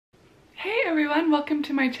everyone, welcome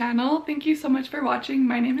to my channel. Thank you so much for watching.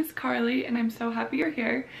 My name is Carly and I'm so happy you're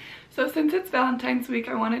here. So since it's Valentine's week,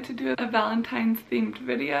 I wanted to do a Valentine's themed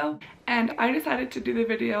video, and I decided to do the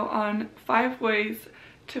video on 5 ways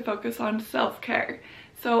to focus on self-care.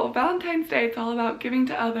 So Valentine's Day, it's all about giving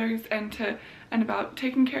to others and about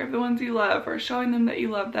taking care of the ones you love or showing them that you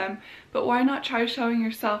love them. But why not try showing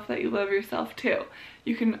yourself that you love yourself too?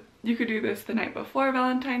 You could do this the night before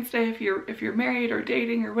Valentine's Day if you're married or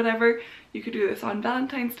dating or whatever. You could do this on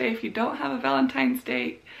Valentine's Day if you don't have a Valentine's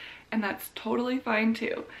Day, and that's totally fine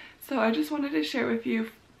too. So I just wanted to share with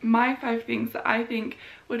you my 5 things that I think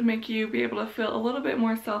would make you be able to feel a little bit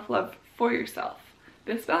more self-love for yourself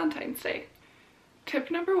this Valentine's Day. Tip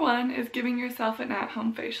number 1 is giving yourself an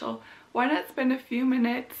at-home facial. Why not spend a few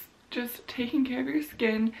minutes just taking care of your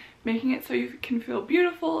skin, making it so you can feel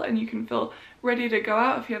beautiful and you can feel ready to go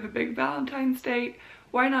out if you have a big Valentine's date.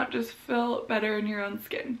 Why not just feel better in your own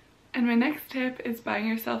skin? And my next tip is buying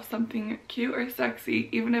yourself something cute or sexy,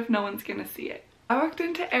 even if no one's gonna see it. I walked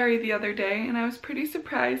into Aerie the other day and I was pretty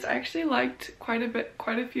surprised. I actually liked quite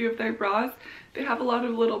a few of their bras. They have a lot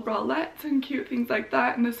of little bralettes and cute things like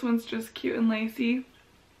that, and this one's just cute and lacy.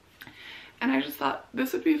 And I just thought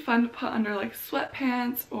this would be fun to put under like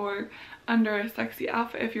sweatpants or under a sexy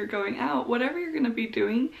outfit if you're going out. Whatever you're gonna be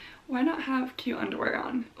doing, why not have cute underwear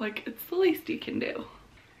on? Like, it's the least you can do.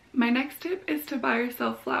 My next tip is to buy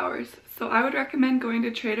yourself flowers. So I would recommend going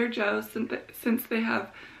to Trader Joe's since they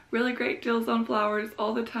have really great deals on flowers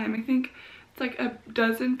all the time. I think it's like a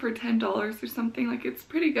dozen for $10 or something. Like, it's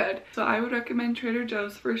pretty good. So I would recommend Trader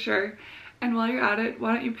Joe's for sure. And while you're at it,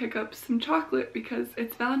 why don't you pick up some chocolate, because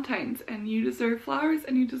it's Valentine's and you deserve flowers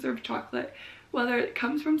and you deserve chocolate. Whether it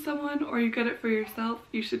comes from someone or you get it for yourself,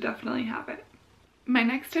 you should definitely have it. My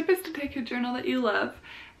next tip is to take a journal that you love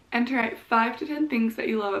and to write 5 to 10 things that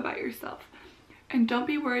you love about yourself. And don't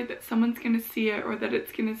be worried that someone's gonna see it or that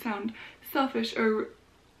it's gonna sound selfish or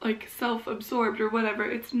like self-absorbed or whatever.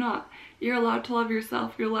 It's not. You're allowed to love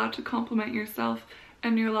yourself, you're allowed to compliment yourself,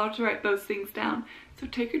 and you're allowed to write those things down. So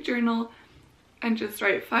take a journal and just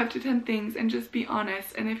write 5 to 10 things and just be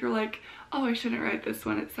honest. And if you're like, oh, I shouldn't write this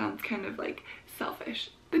one, it sounds kind of like selfish,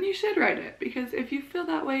 then you should write it, because if you feel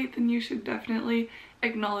that way, then you should definitely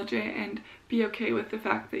acknowledge it and be okay with the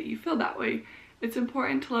fact that you feel that way. It's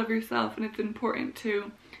important to love yourself, and it's important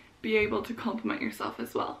to be able to compliment yourself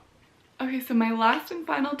as well. Okay, so my last and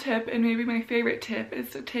final tip, and maybe my favorite tip, is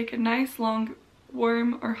to take a nice long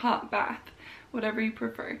warm or hot bath, whatever you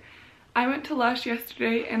prefer. I went to Lush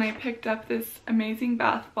yesterday and I picked up this amazing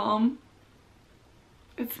bath bomb.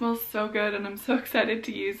 It smells so good and I'm so excited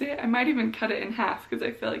to use it. I might even cut it in half because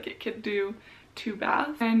I feel like it could do 2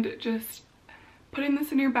 baths. And just putting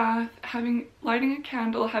this in your bath, lighting a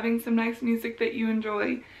candle, having some nice music that you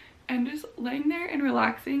enjoy, and just laying there and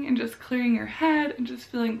relaxing and just clearing your head and just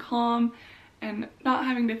feeling calm and not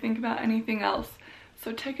having to think about anything else.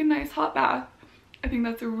 So take a nice hot bath. I think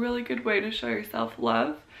that's a really good way to show yourself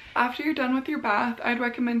love. After you're done with your bath, I'd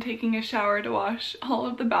recommend taking a shower to wash all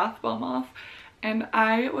of the bath bomb off. And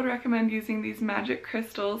I would recommend using these magic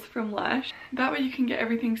crystals from Lush. That way you can get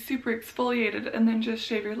everything super exfoliated and then just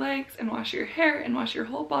shave your legs and wash your hair and wash your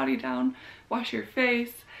whole body down, wash your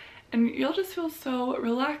face, and you'll just feel so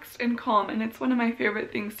relaxed and calm. And it's one of my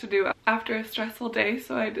favorite things to do after a stressful day,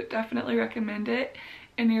 so I'd definitely recommend it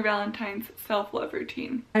in your Valentine's self-love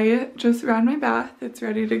routine. I just ran my bath, it's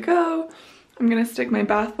ready to go. I'm gonna stick my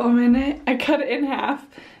bath bomb in it. I cut it in half,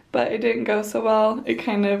 but it didn't go so well. It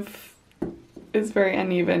kind of is very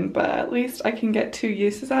uneven, but at least I can get 2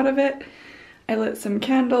 uses out of it. I lit some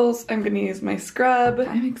candles. I'm gonna use my scrub.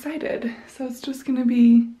 I'm excited. So it's just gonna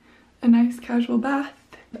be a nice casual bath.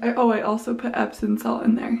 I also put Epsom salt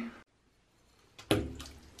in there.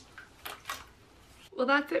 Well,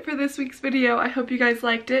 that's it for this week's video. I hope you guys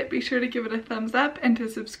liked it. Be sure to give it a thumbs up and to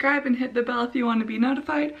subscribe and hit the bell if you want to be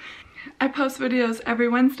notified. I post videos every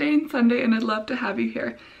Wednesday and Sunday, and I'd love to have you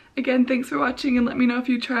here. Again, thanks for watching, and let me know if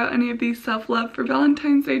you try out any of these self-love for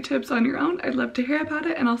Valentine's Day tips on your own. I'd love to hear about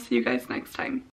it, and I'll see you guys next time.